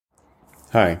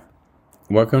Hi,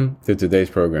 welcome to today's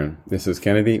program. This is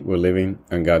Kennedy. We're living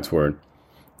on God's Word.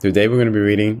 Today we're going to be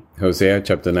reading Hosea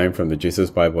Chapter 9 from the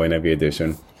Jesus Bible NIV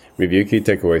edition, review key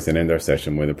takeaways, and end our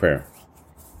session with a prayer.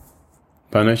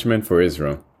 Punishment for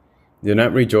Israel. Do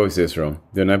not rejoice, Israel.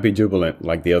 Do not be jubilant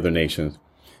like the other nations,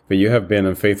 for you have been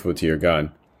unfaithful to your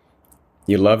God.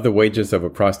 You love the wages of a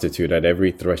prostitute at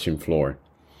every threshing floor.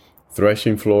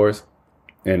 Threshing floors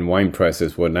and wine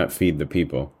presses will not feed the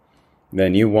people. The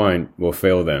new wine will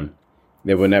fail them.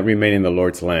 They will not remain in the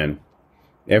Lord's land.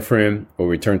 Ephraim will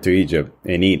return to Egypt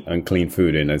and eat unclean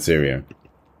food in Assyria.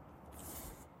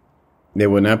 They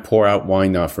will not pour out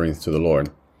wine offerings to the Lord,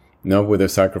 nor will their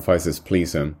sacrifices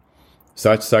please him.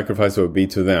 Such sacrifice will be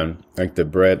to them like the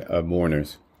bread of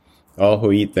mourners. All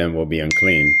who eat them will be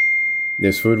unclean.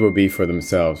 This food will be for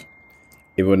themselves.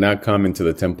 It will not come into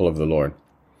the temple of the Lord.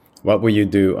 What will you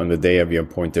do on the day of your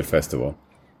appointed festival?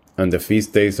 On the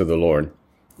feast days of the Lord,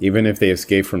 even if they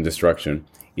escape from destruction,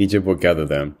 Egypt will gather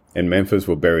them, and Memphis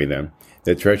will bury them.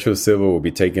 The treacherous silver will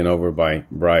be taken over by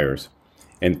briars,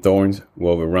 and thorns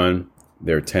will overrun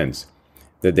their tents.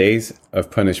 The days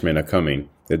of punishment are coming.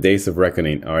 The days of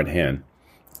reckoning are at hand.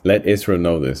 Let Israel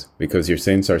know this, because your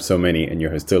sins are so many and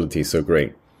your hostility so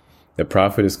great. The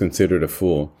prophet is considered a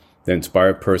fool, the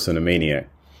inspired person a maniac.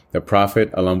 The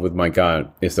prophet, along with my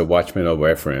God, is the watchman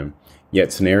over Ephraim.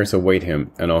 Yet snares await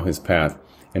him on all his path,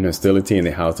 and hostility in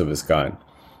the house of his God.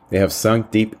 They have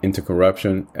sunk deep into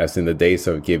corruption, as in the days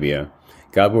of Gibeah.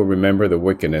 God will remember the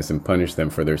wickedness and punish them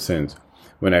for their sins.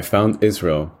 When I found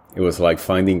Israel, it was like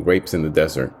finding grapes in the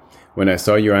desert. When I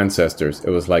saw your ancestors, it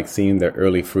was like seeing their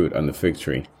early fruit on the fig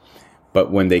tree.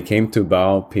 But when they came to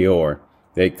Baal Peor,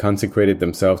 they consecrated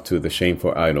themselves to the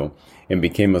shameful idol, and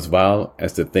became as vile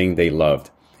as the thing they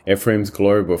loved. Ephraim's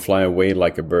glory will fly away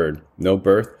like a bird. No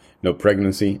birth, no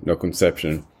pregnancy, no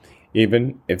conception.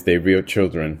 Even if they rear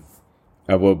children,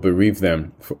 I will bereave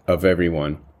them of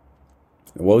everyone.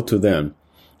 Woe to them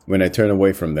when I turn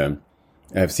away from them.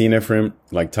 I have seen Ephraim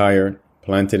like Tyre,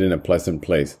 planted in a pleasant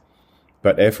place.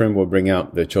 But Ephraim will bring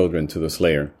out their children to the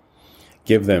slayer.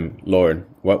 Give them, Lord,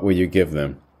 what will you give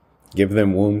them? Give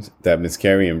them wombs that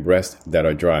miscarry and breasts that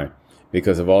are dry,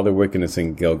 because of all their wickedness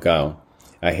in Gilgal.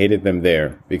 I hated them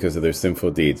there because of their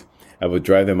sinful deeds. I will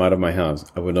drive them out of my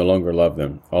house. I will no longer love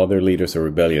them. All their leaders are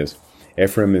rebellious.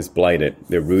 Ephraim is blighted.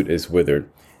 Their root is withered.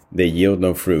 They yield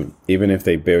no fruit, even if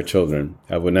they bear children.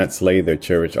 I will not slay their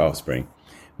cherished offspring.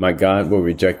 My God will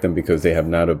reject them because they have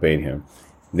not obeyed him.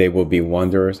 They will be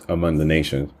wanderers among the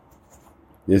nations.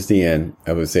 This is the end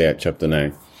of Hosea Chapter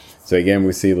 9. So again,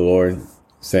 we see the Lord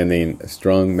sending a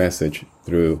strong message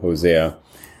through Hosea,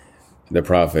 the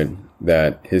prophet,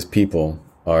 that his people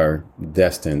are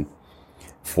destined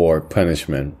for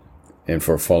punishment and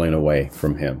for falling away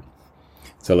from him.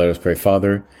 So let us pray.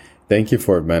 Father, thank you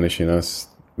for admonishing us.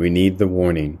 We need the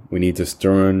warning. We need the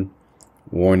stern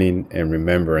warning and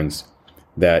remembrance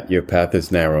that your path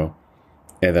is narrow,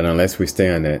 and that unless we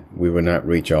stay on it, we will not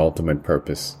reach our ultimate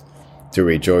purpose, to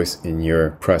rejoice in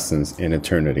your presence in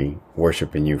eternity,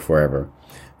 worshiping you forever.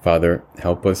 Father,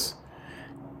 help us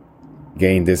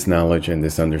gain this knowledge and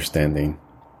this understanding.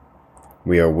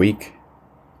 We are weak.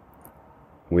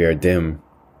 We are dim,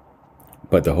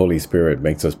 but the Holy Spirit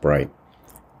makes us bright.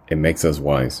 It makes us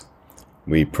wise.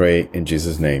 We pray in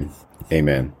Jesus' name.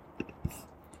 Amen.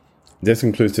 This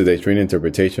concludes today's reading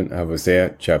interpretation of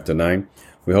Hosea Chapter 9.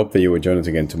 We hope that you will join us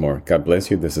again tomorrow. God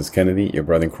bless you. This is Kennedy, your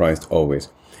brother in Christ always.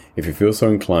 If you feel so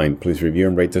inclined, please review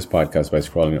and rate this podcast by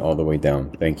scrolling all the way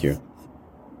down. Thank you.